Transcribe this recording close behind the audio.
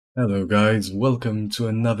Hello guys, welcome to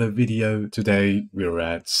another video. Today we're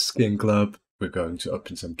at Skinclub. We're going to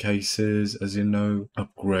open some cases, as you know,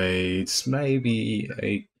 upgrades, maybe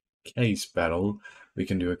a case battle. We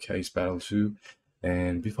can do a case battle too.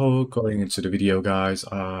 And before going into the video guys,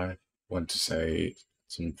 I want to say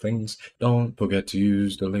some things. Don't forget to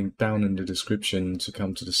use the link down in the description to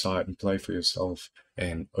come to the site and play for yourself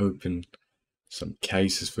and open some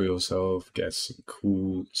cases for yourself, get some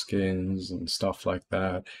cool skins and stuff like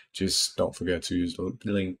that. Just don't forget to use the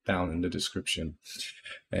link down in the description.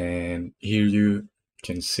 And here you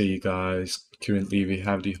can see guys, currently we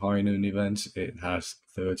have the high noon event. It has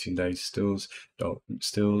 13 days still.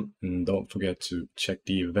 Don't forget to check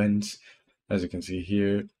the event. As you can see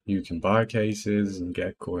here, you can buy cases and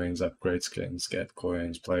get coins, upgrade skins, get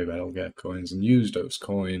coins, play battle, get coins, and use those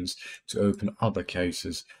coins to open other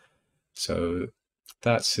cases. So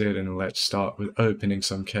that's it, and let's start with opening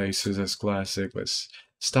some cases as classic. Let's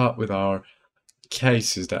start with our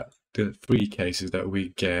cases, that the 3 cases that we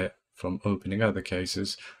get from opening other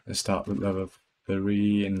cases. Let's start with level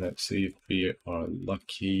 3 and let's see if we are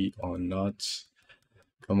lucky or not.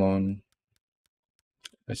 Come on.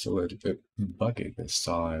 It's a little bit buggy this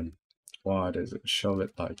time. Why does it show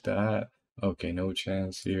it like that? Okay, no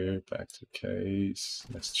chance here. Back to case.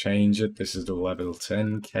 Let's change it. This is the level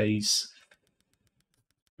 10 case.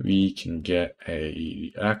 We can get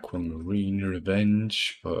a Aquamarine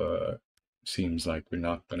Revenge, but seems like we're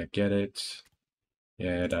not gonna get it.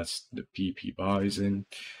 Yeah, that's the PP Bison.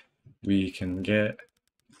 We can get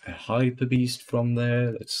a Hyper Beast from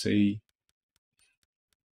there. Let's see.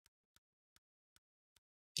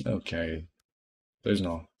 Okay, there's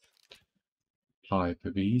no Hyper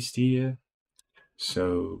Beast here.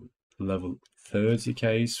 So level 30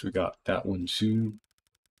 case, we got that one too.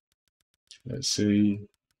 Let's see.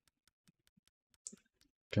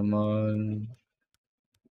 Come on.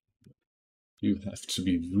 You have to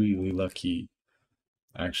be really lucky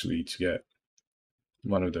actually to get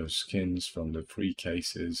one of those skins from the free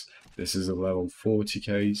cases. This is a level 40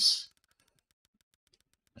 case.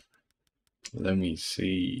 Let me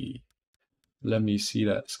see. Let me see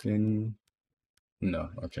that skin. No,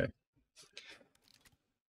 okay.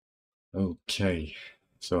 Okay.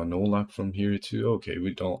 So no luck from here too. Okay,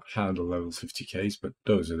 we don't have the level 50 case, but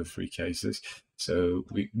those are the free cases. So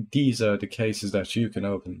these are the cases that you can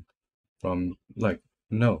open from, like,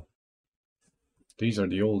 no. These are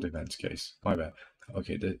the old events case. My bad.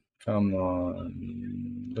 Okay, come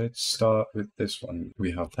on. Let's start with this one.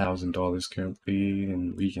 We have $1,000 currently,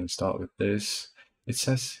 and we can start with this. It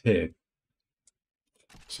says hit.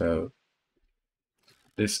 So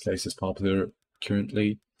this case is popular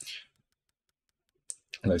currently.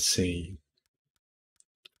 Let's see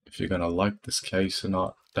if you're gonna like this case or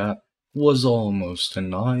not. That was almost a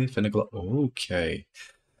knife and a glove. Okay.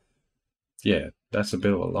 Yeah, that's a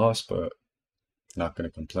bit of a loss, but not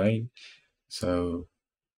gonna complain. So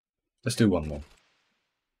let's do one more.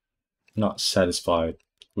 Not satisfied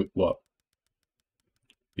with what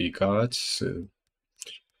we got, so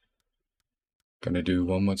gonna do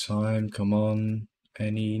one more time. Come on,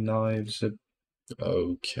 any knives?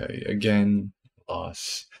 Okay, again,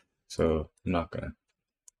 loss. So I'm not gonna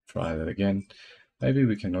try that again. Maybe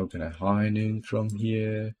we can open a high noon from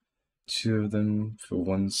here. 2 of them for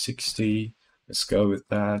 160. Let's go with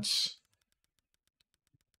that.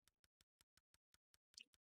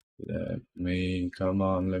 Come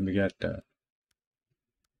on, let me get that.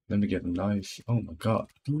 Let me get a knife. Oh my god,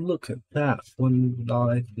 look at that. One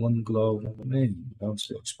knife, one glove. Oh man,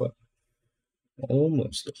 downstairs, but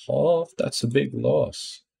almost half. That's a big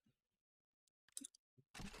loss.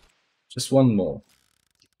 Just one more.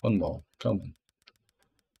 One more. Come on.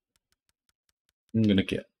 I'm gonna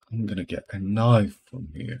get a knife from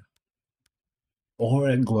here. Or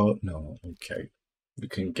a glove. No, okay. We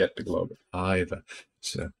can get the glove either.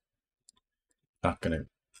 So not gonna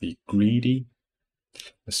be greedy.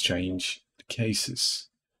 Let's change the cases.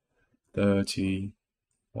 30.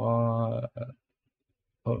 What?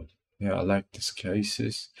 Oh, yeah, I like this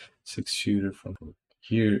cases. 6-shooter from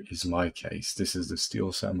here is my case. This is the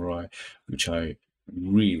Steel Samurai, which I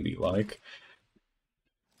really like.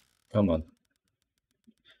 Come on.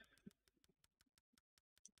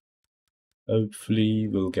 Hopefully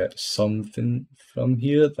we'll get something from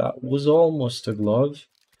here. That was almost a glove.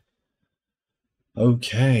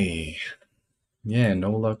 Okay. Yeah,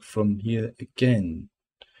 no luck from here again.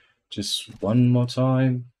 Just one more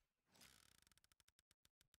time.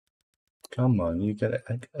 Come on, you gotta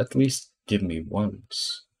at least give me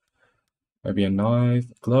once. Maybe a knife,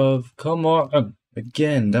 glove. Come on.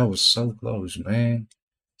 Again, that was so close, man.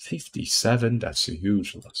 57, that's a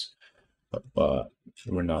huge loss. But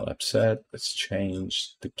we're not upset. Let's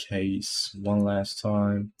change the case one last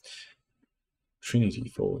time. Trinity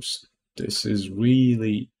Force. This is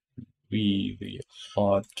really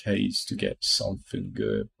hard case to get something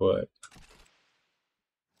good, but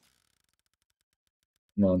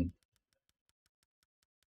none.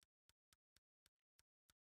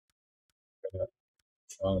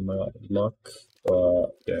 Luck, but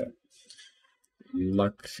yeah,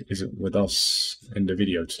 luck isn't with us in the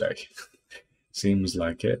video today. Seems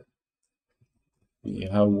like it. We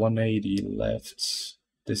have 180 left.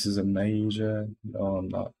 This is a major. No, I'm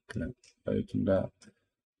not gonna open that.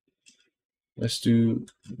 Let's do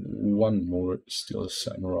one more Steel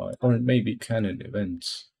Samurai, or maybe Canon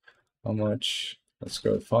events. How much? Let's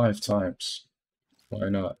go 5 times. Why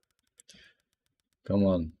not? Come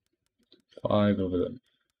on, 5 of them.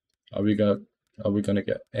 Are we gonna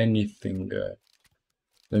get anything good?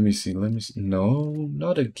 Let me see. No,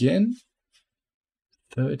 not again.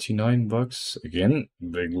 39 bucks again.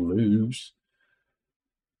 Big lose.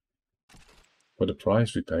 For the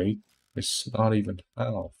price we paid, it's not even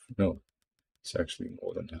half. No, it's actually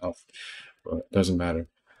more than half. But it doesn't matter.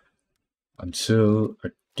 Until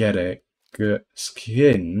I get a good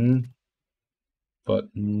skin,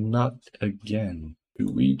 but not again. Do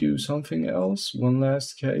we do something else? One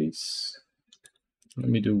last case. Let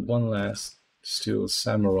me do one last Steel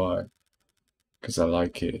Samurai, because I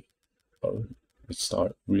like it. Oh, it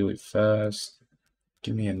start really fast.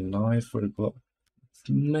 Give me a knife for the glove.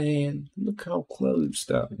 Man, look how close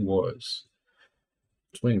that was.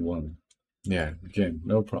 21. Yeah, again,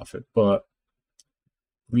 no profit. But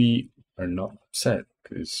we are not upset,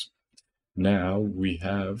 because now we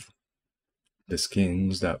have the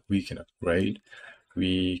skins that we can upgrade.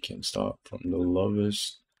 We can start from the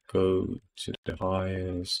lowest, go to the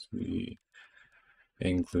highest. We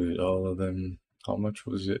include all of them. How much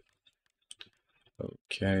was it?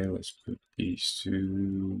 Okay, let's put these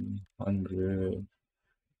 200.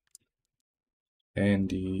 And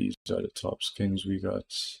these are the top skins we got.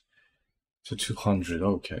 So 200,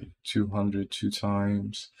 okay. 200 2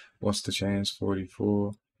 times. What's the chance?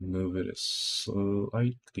 44. Move it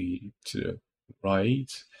slightly to the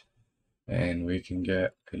right. And we can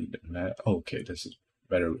get a okay, this is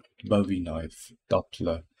better. Bowie knife,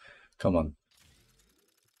 Doppler. Come on.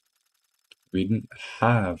 We didn't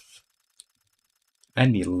have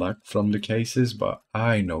any luck from the cases, but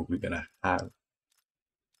I know we're gonna have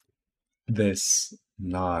this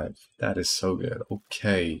knife. That is so good.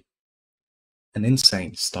 Okay. An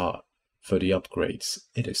insane start for the upgrades.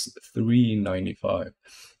 It is $3.95.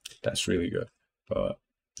 That's really good. But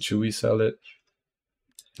should we sell it?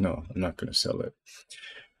 No, I'm not gonna sell it.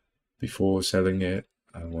 Before selling it,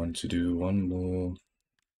 I want to do one more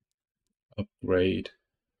upgrade.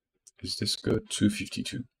 Is this good?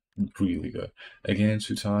 252. Really good. Again,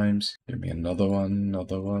 2 times. Give me another one,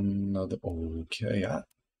 another. Okay.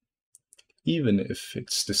 Even if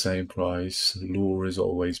it's the same price, lure is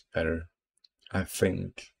always better, I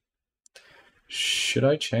think. Should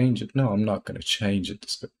I change it? No, I'm not gonna change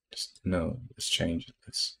it. No, let's change it.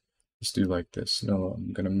 Let's do like this. No,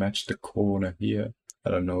 I'm gonna match the corner here. I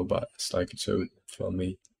don't know, but it's like it's so for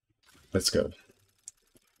me. Let's go.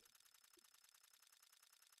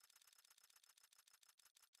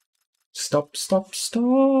 Stop, stop,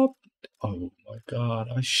 stop! Oh my god,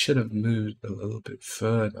 I should have moved a little bit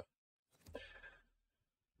further.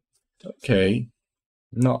 Okay,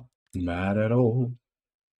 not mad at all.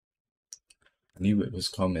 I knew it was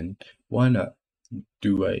coming. Why not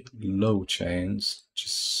do a low chance?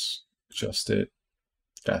 Just adjust it.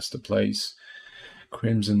 That's the place.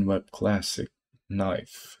 Crimson Web Classic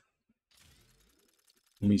knife.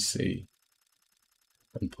 Let me see.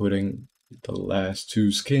 I'm putting the last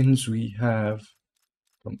 2 skins we have.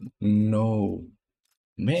 No.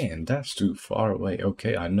 Man, that's too far away.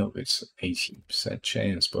 Okay, I know it's 18%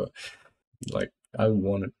 chance, but like I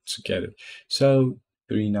wanted to get it. So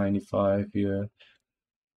 395 here.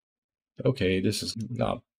 Okay, this is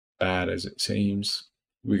not bad as it seems.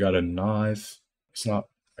 We got a knife. It's not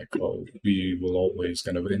like, oh, we will always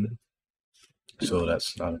gonna win. So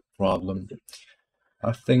that's not a problem.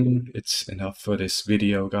 I think it's enough for this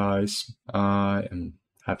video, guys. I am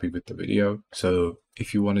happy with the video. So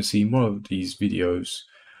if you want to see more of these videos,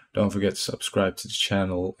 don't forget to subscribe to the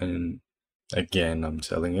channel. And again, I'm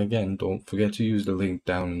telling again, don't forget to use the link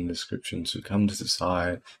down in the description to come to the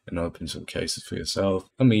site and open some cases for yourself.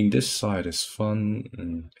 I mean, this site is fun,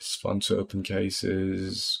 and it's fun to open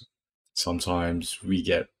cases. Sometimes we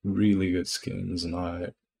get really good skins, and I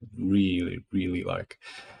really like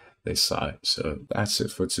this side. So that's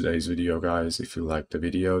it for today's video, guys. If you liked the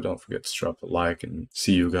video, don't forget to drop a like, and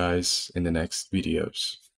see you guys in the next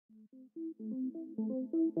videos.